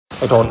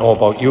I don't know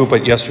about you,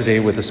 but yesterday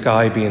with the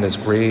sky being as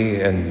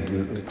gray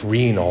and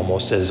green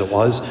almost as it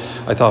was,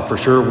 I thought for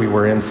sure we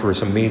were in for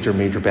some major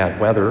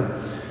bad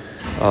weather.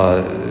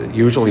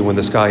 Usually when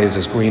the sky is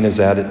as green as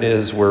that it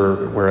is,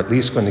 we're at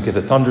least going to get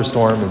a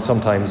thunderstorm and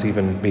sometimes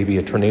even maybe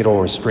a tornado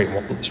or a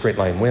straight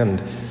line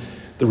wind.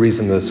 The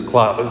reason the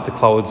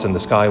clouds in the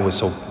sky was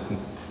so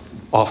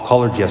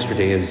off-colored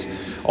yesterday is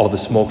all the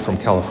smoke from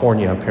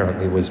California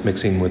apparently was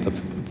mixing with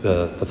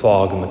the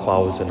fog and the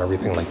clouds and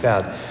everything like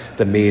that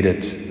made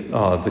it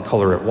the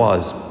color it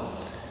was.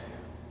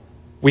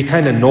 We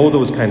kind of know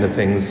those kind of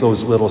things,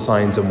 those little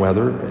signs in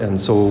weather, and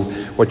so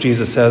what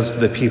Jesus says to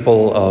the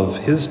people of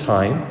his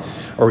time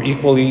are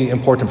equally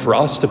important for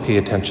us to pay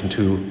attention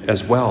to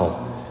as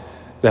well.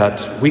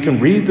 That we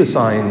can read the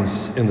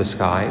signs in the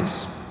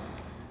skies,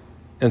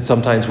 and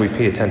sometimes we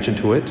pay attention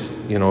to it.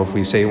 You know, if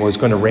we say, well, it's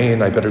going to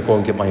rain, I better go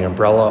and get my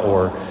umbrella,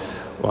 or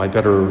well, I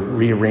better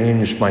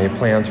rearrange my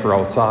plans for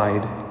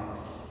outside.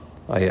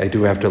 I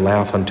do have to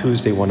laugh. On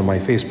Tuesday, one of my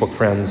Facebook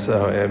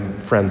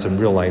friends in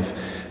real life,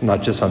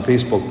 not just on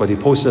Facebook, but he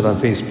posted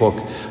on Facebook,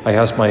 I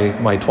asked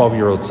my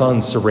 12-year-old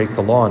sons to rake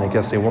the lawn. I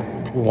guess they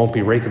won't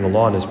be raking the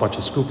lawn as much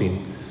as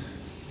scooping.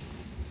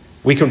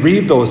 We can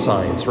read those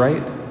signs,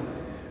 right?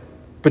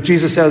 But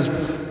Jesus says,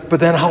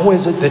 but then how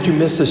is it that you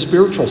miss the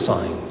spiritual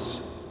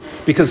signs?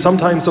 Because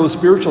sometimes those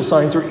spiritual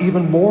signs are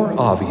even more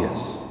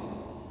obvious.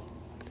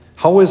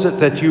 How is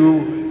it that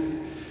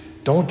you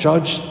don't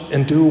judge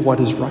and do what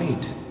is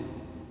right?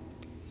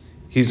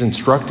 He's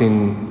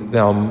instructing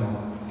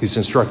them, he's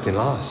instructing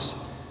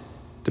us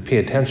to pay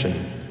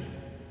attention.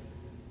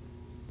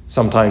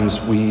 Sometimes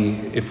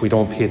if we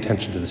don't pay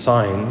attention to the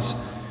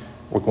signs,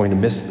 we're going to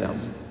miss them.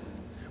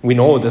 We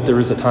know that there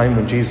is a time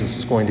when Jesus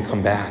is going to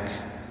come back.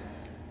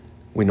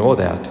 We know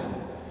that.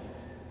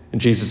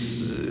 And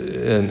Jesus,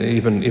 and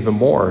even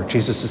more,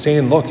 Jesus is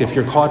saying, look, if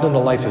you're caught in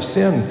a life of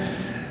sin,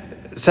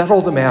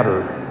 settle the matter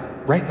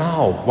right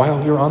now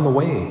while you're on the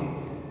way.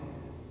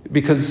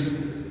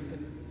 Because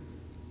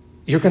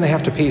you're going to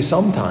have to pay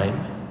sometime.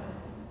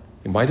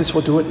 You might as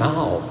well do it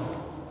now.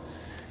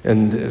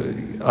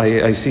 And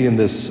I see in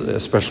this,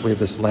 especially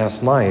this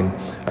last line,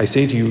 I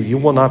say to you, you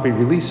will not be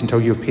released until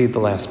you have paid the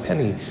last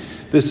penny.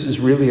 This is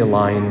really a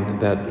line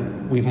that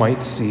we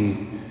might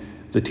see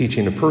the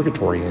teaching of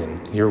purgatory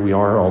in. Here we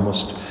are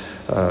almost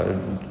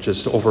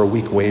just over a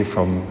week away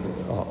from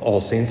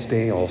All Saints'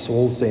 Day, All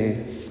Souls'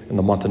 Day, in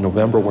the month of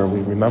November, where we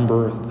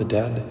remember the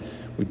dead.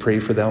 We pray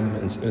for them,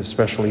 and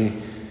especially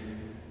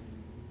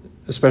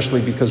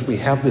because we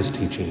have this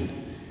teaching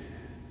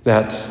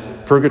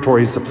that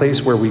purgatory is the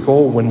place where we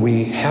go when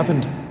we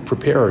haven't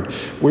prepared.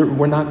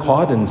 We're not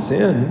caught in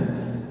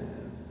sin,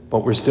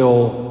 but we're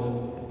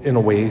still, in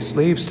a way,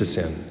 slaves to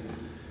sin.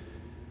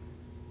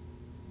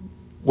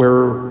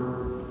 Where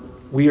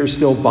we are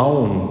still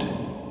bound,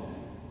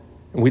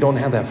 and we don't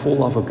have that full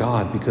love of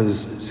God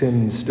because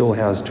sin still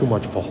has too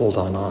much of a hold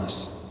on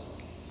us.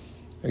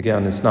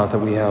 Again, it's not that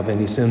we have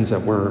any sins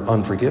that we're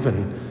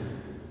unforgiven.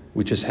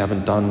 We just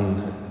haven't done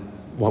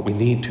what we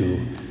need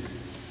to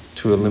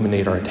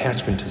eliminate our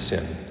attachment to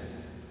sin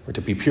or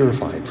to be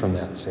purified from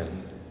that sin.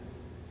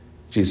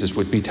 Jesus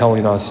would be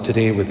telling us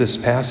today with this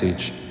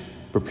passage,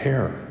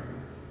 prepare.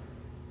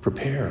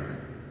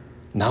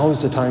 Now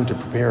is the time to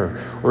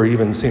prepare. Or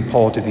even St.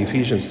 Paul to the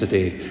Ephesians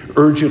today,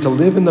 urge you to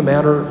live in the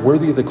manner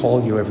worthy of the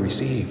call you have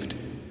received,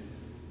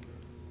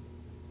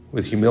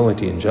 with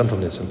humility and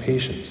gentleness and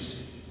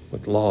patience,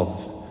 with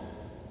love,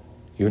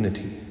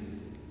 unity.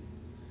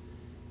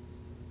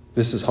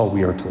 This is how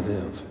we are to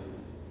live.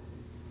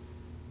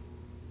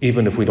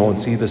 Even if we don't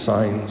see the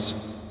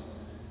signs,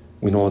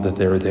 we know that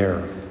they're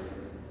there.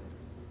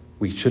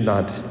 We should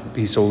not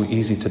be so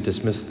easy to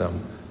dismiss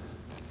them.